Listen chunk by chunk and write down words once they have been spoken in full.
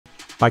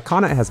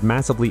Bikonit has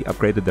massively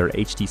upgraded their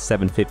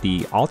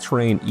HD750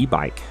 all-terrain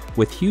e-bike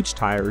with huge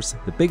tires,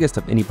 the biggest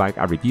of any bike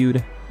I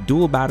reviewed,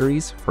 dual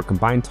batteries for a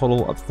combined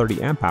total of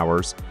 30 amp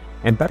hours,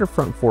 and better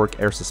front fork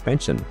air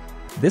suspension.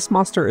 This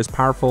monster is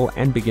powerful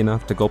and big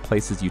enough to go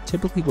places you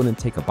typically wouldn't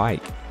take a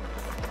bike.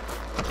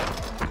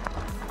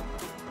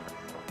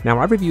 Now,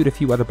 I've reviewed a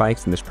few other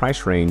bikes in this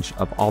price range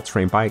of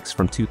all-terrain bikes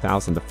from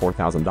 $2,000 to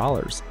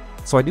 $4,000,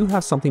 so I do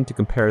have something to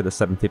compare the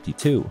 750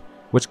 to,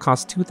 which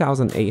costs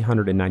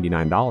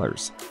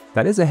 $2,899.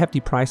 That is a hefty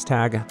price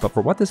tag, but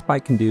for what this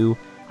bike can do,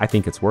 I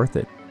think it's worth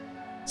it.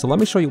 So let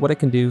me show you what it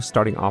can do,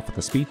 starting off with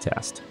a speed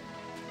test.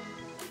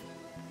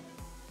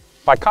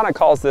 Bikonit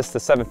calls this the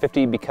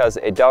 750 because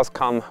it does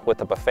come with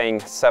a Bafang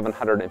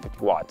 750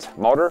 watt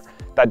motor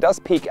that does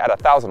peak at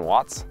 1,000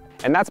 watts.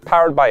 And that's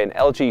powered by an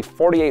LG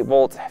 48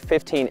 volt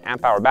 15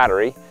 amp hour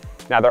battery.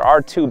 Now there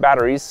are two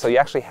batteries, so you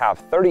actually have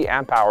 30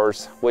 amp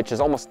hours, which is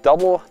almost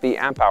double the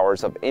amp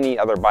hours of any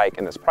other bike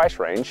in this price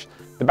range.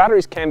 The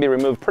batteries can be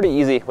removed pretty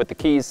easy with the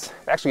keys.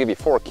 They actually give you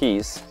 4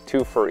 keys,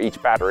 2 for each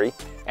battery.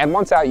 And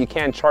once out, you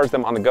can charge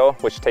them on the go,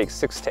 which takes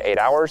 6 to 8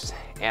 hours.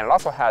 And it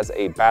also has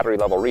a battery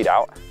level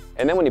readout.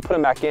 And then when you put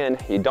them back in,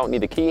 you don't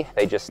need the key,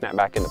 they just snap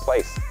back into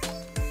place.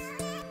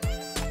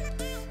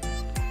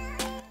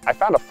 I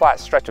found a flat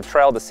stretch of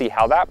trail to see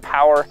how that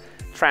power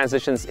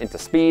transitions into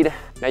speed.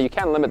 Now you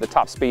can limit the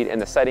top speed in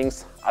the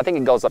settings. I think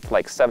it goes up to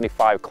like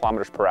 75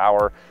 kilometers per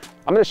hour.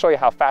 I'm going to show you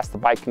how fast the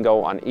bike can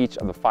go on each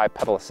of the 5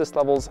 pedal assist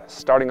levels,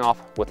 starting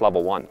off with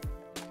level 1.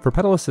 For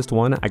pedal assist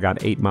 1, I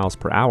got 8 miles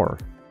per hour.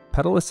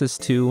 Pedal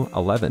assist 2,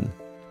 11.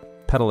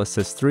 Pedal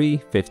assist 3,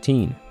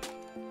 15.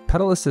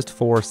 Pedal assist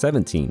 4,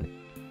 17.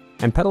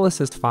 And pedal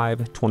assist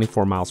 5,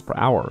 24 miles per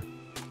hour.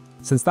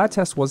 Since that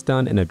test was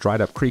done in a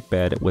dried up creek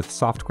bed with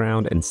soft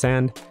ground and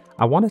sand,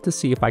 I wanted to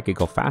see if I could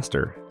go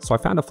faster, so I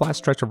found a flat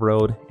stretch of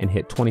road and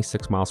hit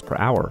 26 miles per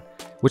hour,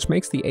 which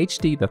makes the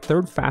HD the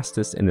 3rd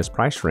fastest in this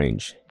price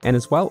range, and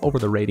is well over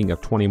the rating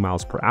of 20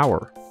 miles per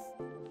hour.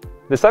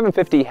 The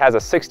 750 has a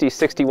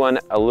 6061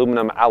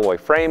 aluminum alloy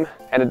frame,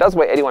 and it does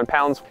weigh 81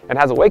 pounds and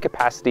has a weight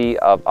capacity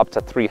of up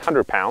to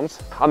 300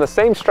 pounds. On the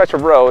same stretch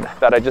of road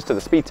that I just did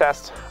the speed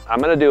test, I'm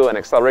going to do an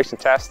acceleration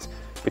test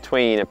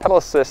between pedal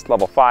assist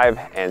level 5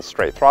 and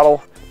straight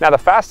throttle. Now the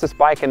fastest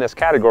bike in this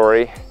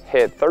category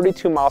hit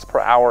 32 miles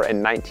per hour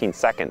in 19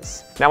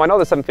 seconds. Now I know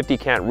the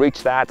 750 can't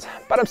reach that,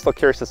 but I'm still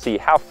curious to see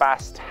how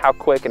fast, how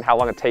quick, and how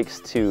long it takes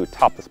to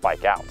top this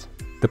bike out.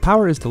 The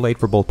power is delayed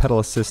for both pedal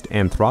assist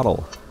and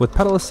throttle. With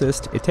pedal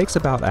assist, it takes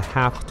about a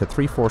half to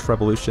 3/4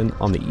 revolution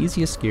on the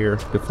easiest gear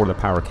before the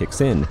power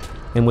kicks in,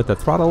 and with the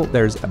throttle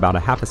there's about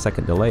a half a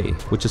second delay,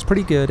 which is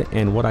pretty good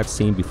and what I've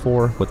seen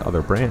before with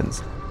other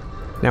brands.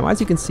 Now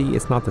as you can see,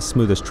 it's not the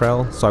smoothest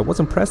trail, so I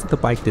was impressed that the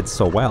bike did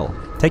so well,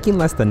 taking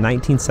less than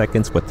 19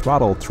 seconds with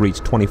throttle to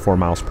reach 24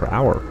 miles per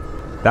hour.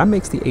 That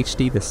makes the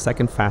HD the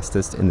 2nd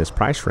fastest in this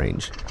price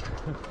range.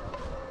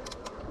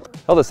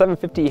 Well, the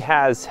 750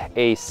 has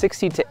a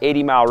 60 to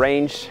 80 mile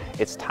range.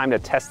 It's time to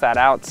test that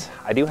out.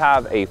 I do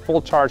have a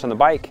full charge on the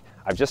bike.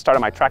 I've just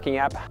started my tracking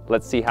app.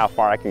 Let's see how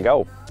far I can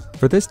go.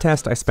 For this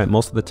test, I spent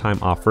most of the time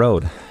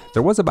off-road.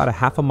 There was about a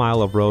half a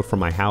mile of road from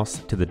my house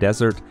to the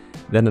desert,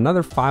 then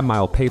another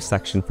 5-mile paved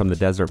section from the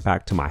desert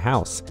back to my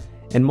house,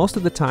 and most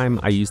of the time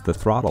I used the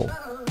throttle.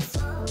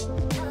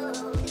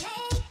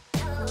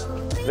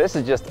 This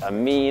is just a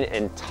mean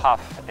and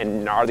tough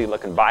and gnarly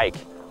looking bike.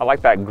 I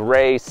like that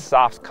gray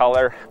soft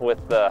color with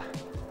the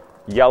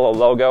yellow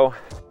logo.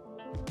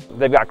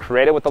 They've got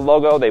creative with the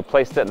logo. They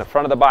placed it in the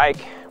front of the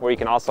bike where you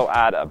can also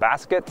add a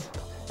basket,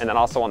 and then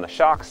also on the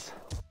shocks.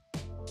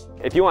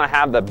 If you want to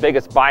have the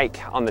biggest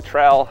bike on the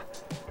trail,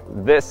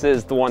 this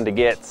is the one to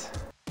get.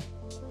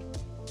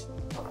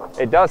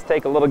 It does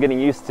take a little getting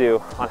used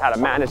to on how to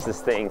manage this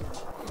thing,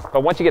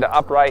 but once you get it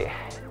upright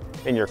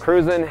and you're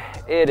cruising,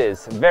 it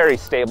is very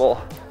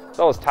stable.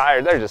 Those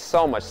tires, there's just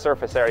so much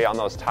surface area on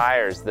those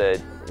tires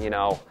that, you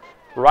know,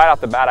 right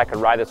off the bat I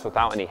could ride this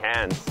without any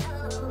hands.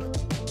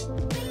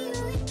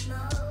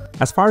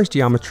 As far as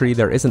geometry,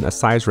 there isn't a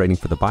size rating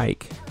for the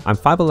bike. I'm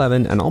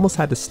 5'11" and almost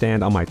had to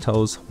stand on my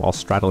toes while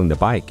straddling the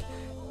bike.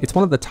 It's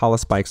one of the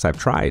tallest bikes I've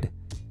tried.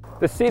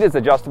 The seat is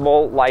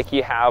adjustable like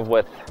you have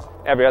with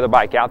every other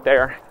bike out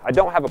there. I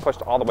don't have it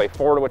pushed all the way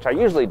forward, which I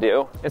usually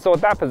do. And so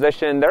with that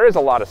position, there is a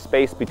lot of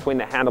space between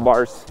the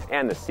handlebars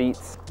and the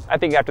seats. I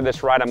think after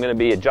this ride, I'm going to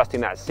be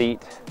adjusting that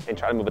seat and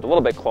try to move it a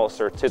little bit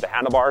closer to the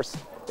handlebars.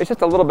 It's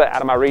just a little bit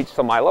out of my reach,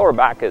 so my lower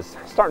back is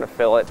starting to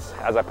feel it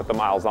as I put the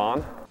miles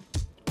on.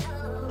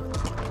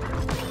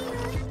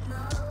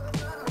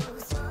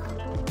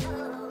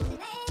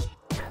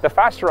 The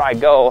faster I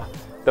go,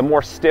 the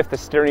more stiff the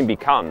steering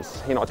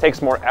becomes. You know, it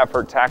takes more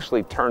effort to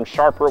actually turn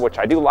sharper, which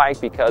I do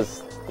like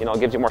because, you know, it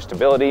gives you more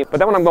stability. But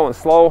then when I'm going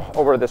slow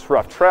over this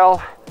rough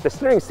trail, the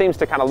steering seems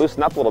to kind of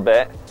loosen up a little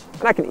bit,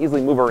 and I can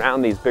easily move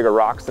around these bigger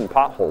rocks and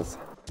potholes.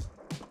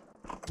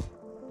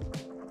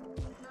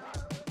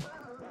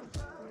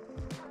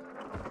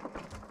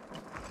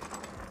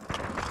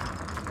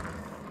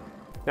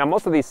 Now,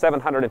 most of these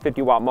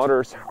 750 watt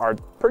motors are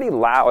pretty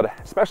loud,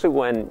 especially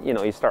when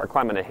you start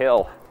climbing a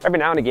hill. Every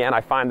now and again,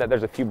 I find that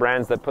there's a few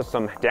brands that put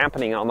some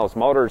dampening on those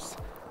motors,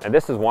 and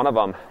this is one of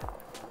them.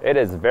 It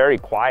is very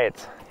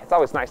quiet. It's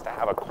always nice to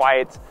have a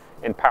quiet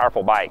and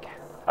powerful bike.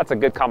 That's a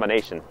good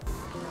combination.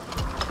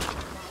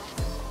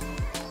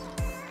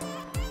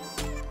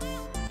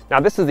 Now,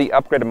 this is the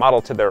upgraded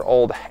model to their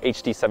old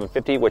HD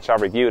 750, which I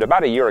reviewed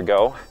about a year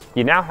ago.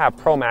 You now have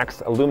Pro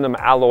Max aluminum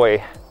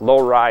alloy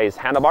low-rise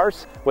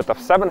handlebars with a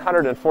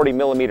 740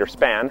 millimeter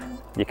span.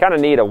 You kind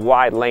of need a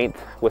wide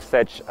length with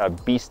such a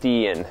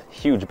beastie and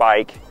huge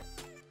bike.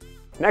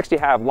 Next, you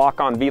have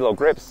lock-on velo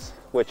grips,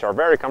 which are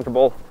very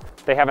comfortable.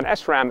 They have an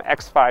SRAM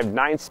X5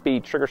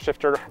 9-speed trigger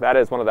shifter. That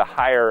is one of the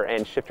higher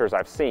end shifters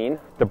I've seen.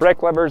 The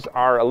brake levers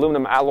are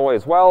aluminum alloy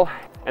as well,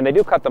 and they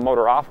do cut the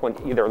motor off when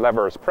either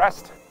lever is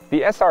pressed.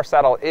 The SR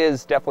saddle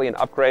is definitely an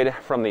upgrade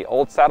from the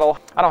old saddle.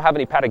 I don't have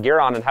any padded gear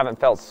on and haven't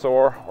felt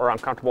sore or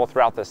uncomfortable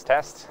throughout this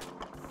test.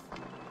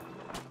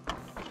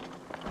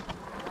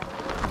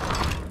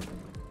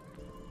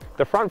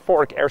 The front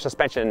fork air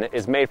suspension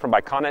is made from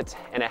Bikonit,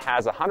 and it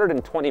has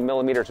 120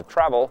 millimeters of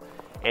travel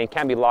and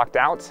can be locked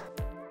out.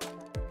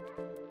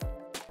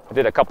 I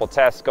did a couple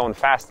tests going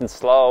fast and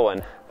slow,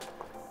 and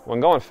when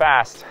going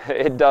fast,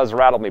 it does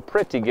rattle me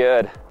pretty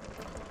good.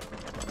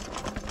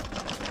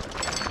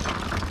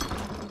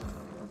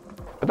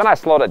 But then I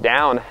slowed it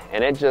down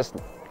and it just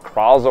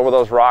crawls over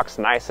those rocks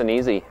nice and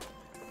easy.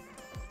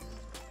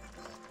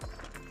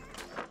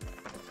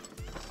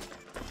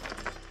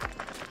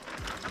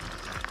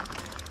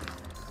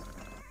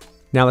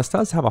 Now this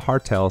does have a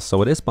hardtail,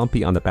 so it is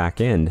bumpy on the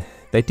back end.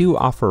 They do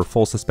offer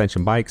full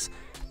suspension bikes,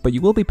 but you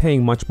will be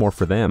paying much more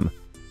for them.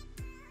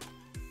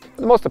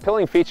 The most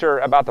appealing feature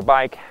about the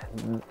bike,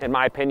 in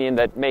my opinion,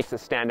 that makes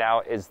it stand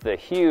out is the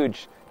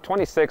huge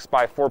 26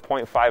 by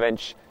 4.5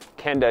 inch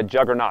Kenda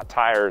Juggernaut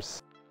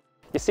tires.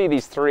 You see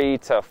these 3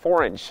 to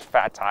 4 inch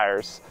fat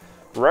tires.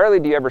 Rarely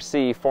do you ever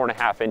see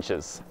 4.5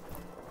 inches.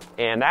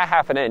 And that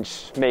half an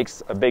inch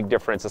makes a big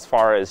difference as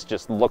far as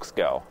just looks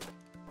go.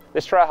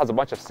 This trail has a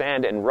bunch of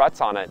sand and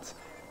ruts on it,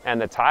 and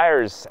the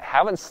tires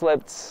haven't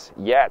slipped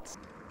yet.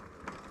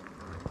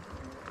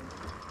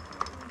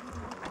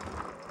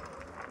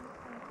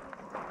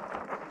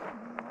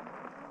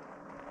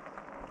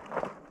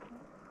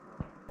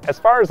 As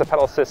far as the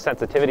pedal assist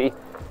sensitivity,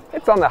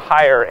 it's on the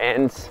higher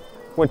end.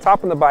 When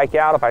topping the bike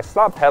out, if I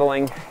stop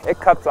pedaling, it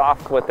cuts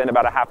off within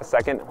about a half a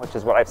second, which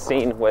is what I've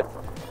seen with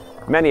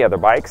many other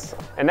bikes.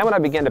 And then when I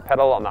begin to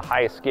pedal on the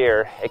highest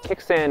gear, it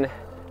kicks in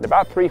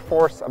about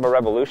 3/4 of a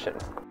revolution.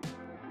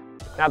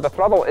 Now the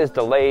throttle is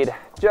delayed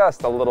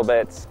just a little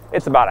bit.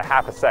 It's about a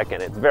half a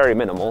second, it's very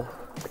minimal.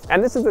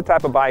 And this is the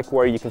type of bike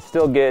where you can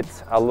still get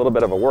a little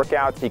bit of a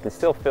workout, you can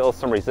still feel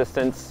some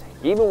resistance.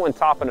 Even when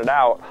topping it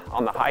out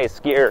on the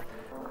highest gear,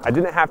 I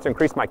didn't have to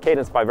increase my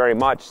cadence by very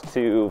much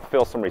to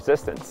feel some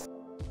resistance.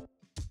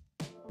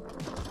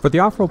 For the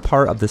off-road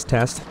part of this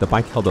test, the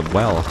bike held up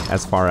well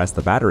as far as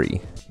the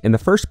battery. In the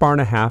first bar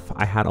and a half,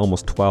 I had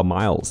almost 12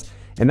 miles,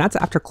 and that's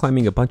after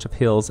climbing a bunch of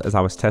hills as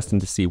I was testing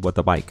to see what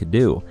the bike could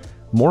do.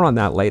 More on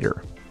that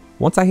later.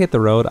 Once I hit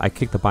the road, I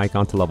kicked the bike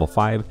onto level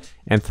 5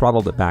 and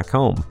throttled it back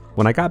home.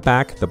 When I got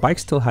back, the bike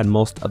still had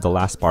most of the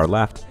last bar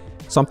left,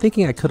 so I'm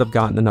thinking I could have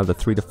gotten another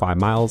 3 to 5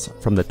 miles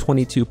from the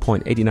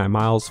 22.89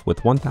 miles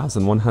with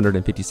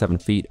 1,157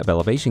 feet of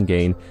elevation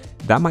gain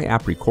that my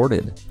app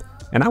recorded.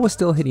 And I was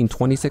still hitting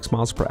 26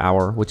 miles per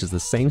hour, which is the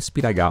same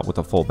speed I got with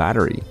a full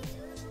battery.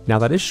 Now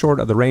that is short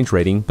of the range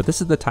rating, but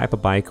this is the type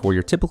of bike where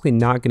you're typically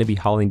not going to be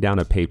hauling down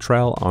a paved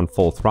trail on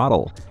full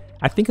throttle.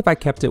 I think if I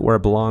kept it where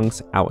it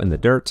belongs, out in the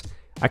dirt,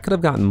 I could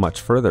have gotten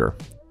much further.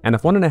 And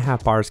if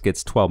 1.5 bars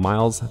gets 12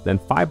 miles, then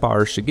 5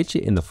 bars should get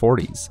you in the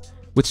 40s,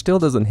 which still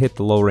doesn't hit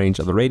the low range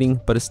of the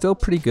rating, but is still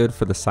pretty good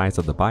for the size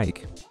of the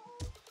bike.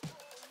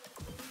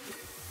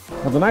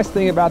 Well, the nice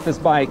thing about this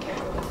bike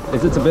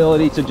is its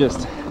ability to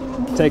just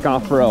take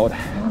off-road.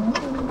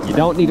 You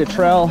don't need a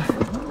trail.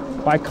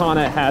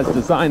 Bikonit has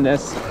designed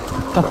this.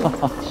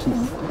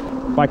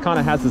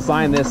 Bikonit has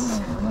designed this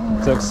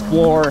to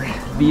explore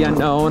the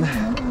unknown,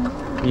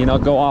 you know,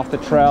 go off the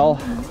trail.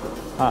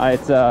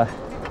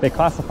 They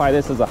classify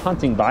this as a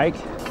hunting bike,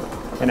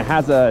 and it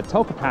has a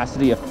tow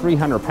capacity of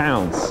 300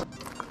 pounds.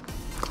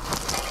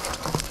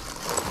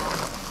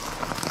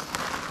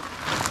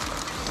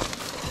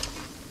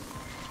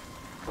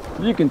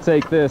 You can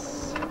take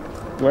this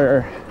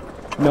where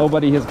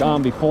nobody has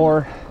gone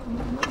before.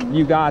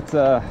 You've got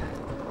the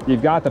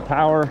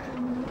power,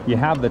 you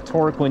have the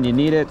torque when you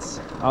need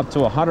it, up to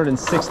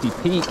 160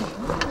 peak,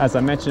 as I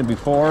mentioned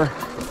before.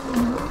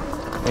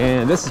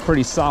 And this is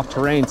pretty soft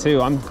terrain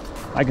too.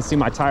 I can see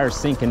my tires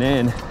sinking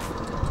in.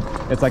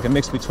 It's like a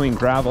mix between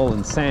gravel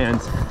and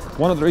sand.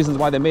 One of the reasons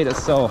why they made it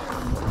so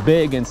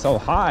big and so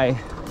high,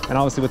 and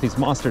obviously with these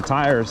monster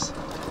tires,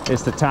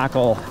 is to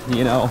tackle,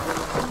 you know,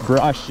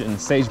 brush and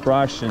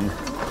sagebrush and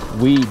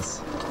weeds.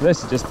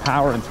 This is just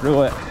powering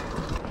through it.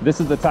 This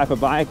is the type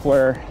of bike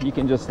where you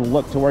can just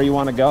look to where you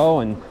want to go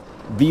and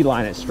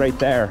beeline it straight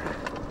there.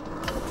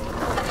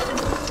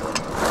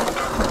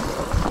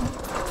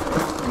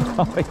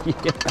 Oh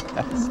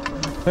yes,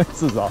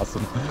 this is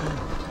awesome.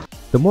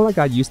 The more I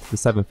got used to the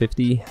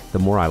 750, the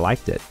more I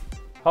liked it.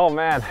 Oh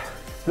man,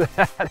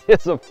 that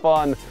is a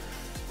fun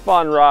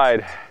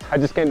ride. I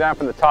just came down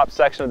from the top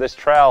section of this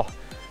trail,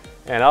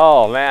 and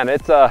oh man,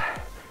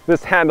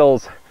 this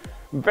handles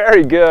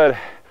very good,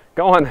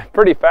 going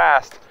pretty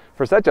fast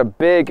for such a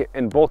big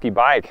and bulky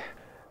bike.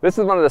 This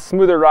is one of the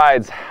smoother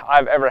rides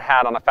I've ever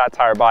had on a fat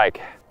tire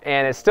bike.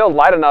 And it's still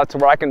light enough to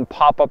where I can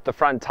pop up the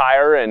front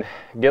tire and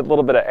get a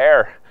little bit of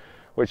air,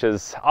 which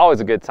is always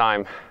a good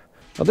time.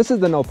 Well, this is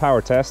the no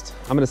power test.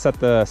 I'm gonna set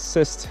the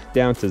assist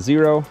down to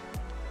 0.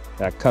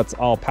 That cuts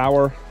all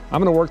power.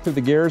 I'm gonna work through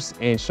the gears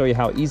and show you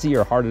how easy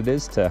or hard it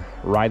is to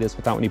ride this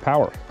without any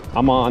power.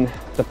 I'm on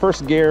the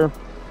first gear,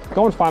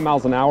 going 5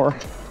 miles an hour.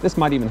 This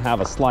might even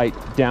have a slight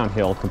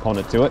downhill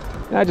component to it.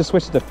 And I just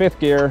switched to 5th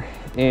gear,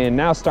 and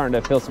now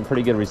starting to feel some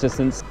pretty good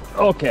resistance.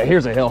 Okay,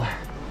 here's a hill.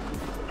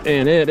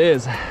 And it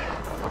is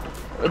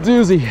a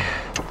doozy.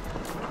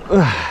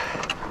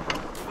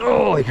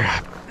 Holy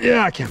crap.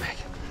 Yeah, I can't make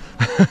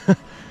it.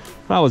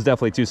 That was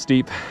definitely too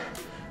steep.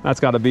 That's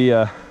gotta be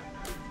a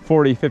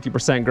 40,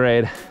 50%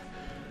 grade.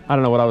 I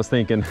don't know what I was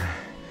thinking.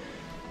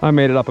 I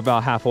made it up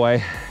about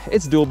halfway.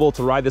 It's doable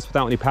to ride this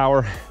without any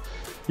power.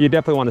 You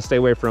definitely want to stay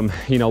away from,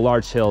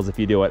 large hills if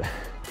you do it.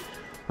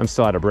 I'm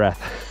still out of breath.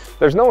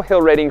 There's no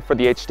hill rating for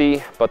the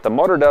HD, but the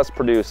motor does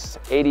produce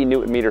 80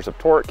 Newton meters of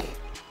torque,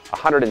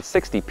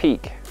 160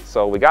 peak.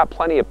 So we got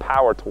plenty of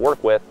power to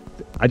work with.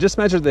 I just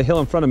measured the hill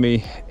in front of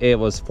me. It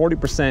was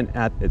 40%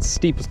 at its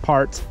steepest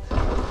part.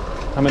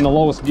 I'm in the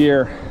lowest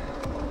gear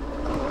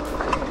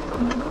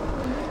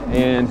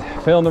and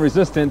feeling the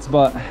resistance,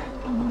 but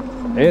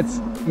it's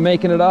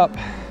making it up.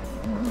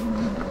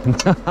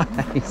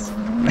 Nice,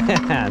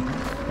 man,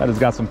 that has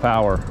got some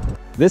power.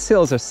 This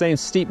hill is the same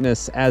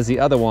steepness as the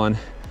other one,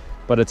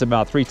 but it's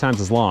about 3 times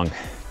as long.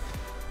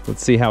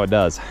 Let's see how it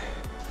does.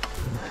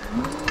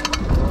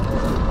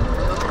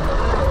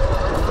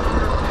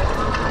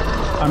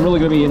 I'm really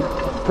gonna be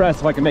impressed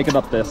if I can make it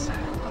up this.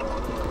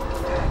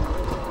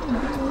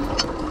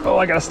 Oh,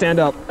 I gotta stand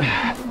up.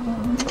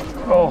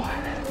 Oh,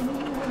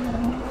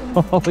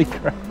 holy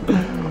crap.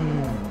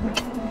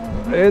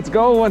 It's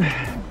going.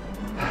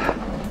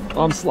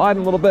 I'm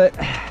sliding a little bit.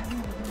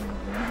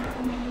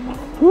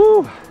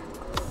 Woo.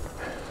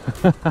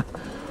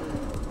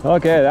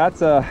 Okay,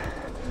 that's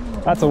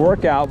a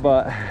workout,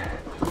 but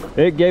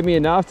it gave me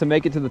enough to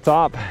make it to the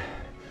top.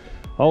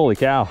 Holy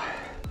cow.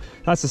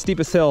 That's the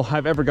steepest hill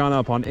I've ever gone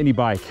up on any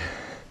bike.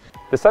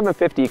 The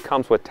 750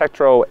 comes with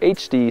Tektro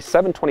HD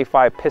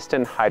 725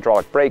 piston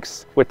hydraulic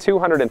brakes with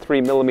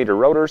 203mm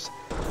rotors.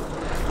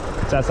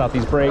 Test out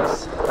these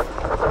brakes.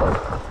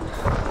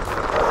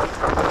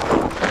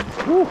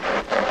 Woo.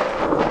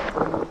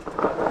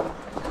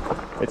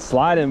 It's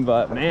sliding,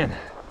 but man,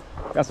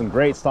 got some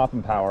great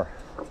stopping power.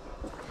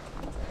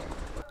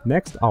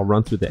 Next, I'll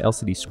run through the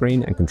LCD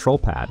screen and control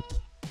pad.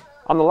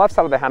 On the left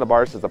side of the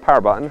handlebars is the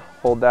power button.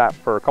 Hold that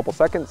for a couple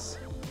seconds.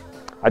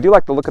 I do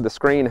like the look of the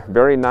screen,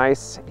 very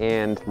nice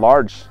and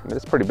large. I mean,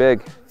 it's pretty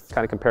big,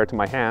 kind of compared to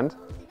my hand.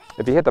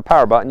 If you hit the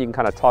power button, you can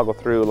kind of toggle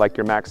through like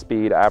your max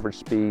speed, average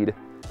speed,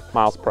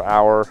 miles per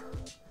hour.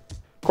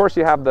 Of course,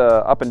 you have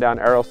the up and down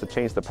arrows to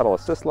change the pedal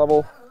assist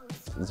level,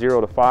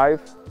 0 to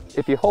 5.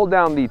 If you hold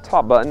down the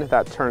top button,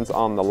 that turns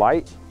on the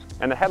light.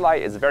 And the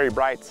headlight is very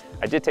bright.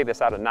 I did take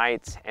this out at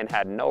night and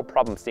had no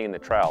problem seeing the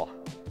trail.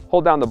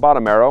 Hold down the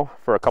bottom arrow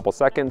for a couple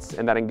seconds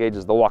and that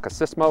engages the walk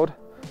assist mode.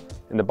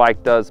 And the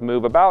bike does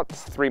move about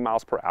 3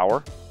 miles per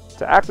hour.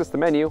 To access the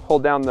menu,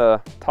 hold down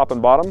the top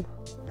and bottom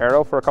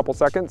arrow for a couple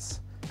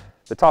seconds.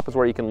 The top is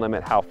where you can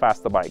limit how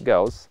fast the bike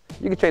goes.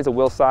 You can change the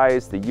wheel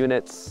size, the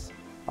units.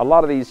 A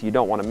lot of these you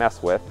don't want to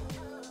mess with,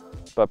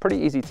 but pretty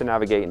easy to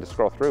navigate and to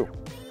scroll through.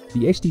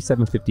 The HD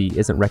 750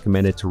 isn't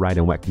recommended to ride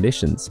in wet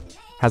conditions.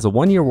 Has a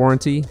 1-year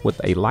warranty with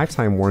a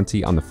lifetime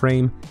warranty on the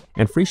frame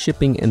and free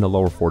shipping in the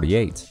lower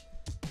 48.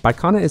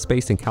 Bikonit is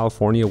based in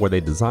California, where they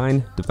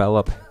design,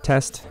 develop,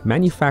 test,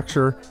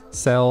 manufacture,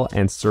 sell,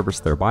 and service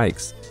their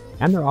bikes.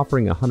 And they're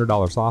offering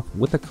 $100 off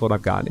with the code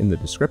I've got in the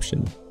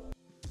description.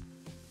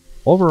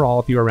 Overall,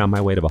 if you're around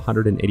my weight of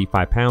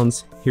 185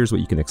 pounds, here's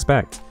what you can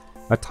expect.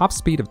 A top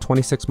speed of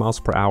 26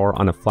 miles per hour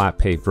on a flat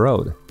paved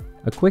road.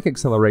 A quick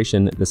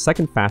acceleration, the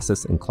second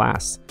fastest in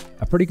class.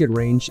 A pretty good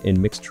range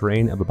in mixed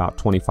terrain of about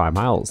 25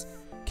 miles.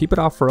 Keep it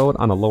off-road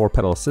on a lower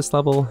pedal assist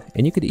level,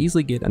 and you could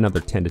easily get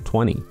another 10 to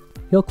 20.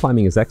 Hill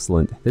climbing is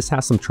excellent. This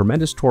has some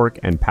tremendous torque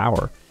and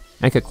power,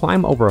 and could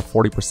climb over a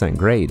 40%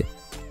 grade.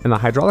 And the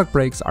hydraulic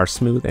brakes are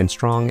smooth and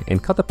strong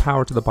and cut the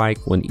power to the bike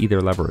when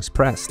either lever is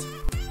pressed.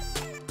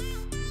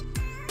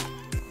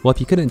 Well, if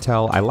you couldn't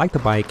tell, I like the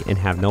bike and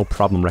have no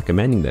problem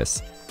recommending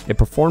this. It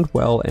performed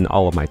well in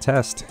all of my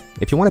tests.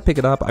 If you want to pick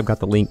it up, I've got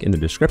the link in the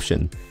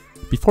description.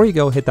 Before you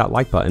go, hit that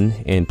like button,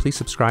 and please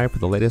subscribe for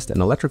the latest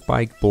in electric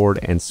bike, board,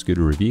 and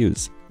scooter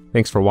reviews.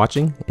 Thanks for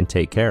watching, and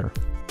take care.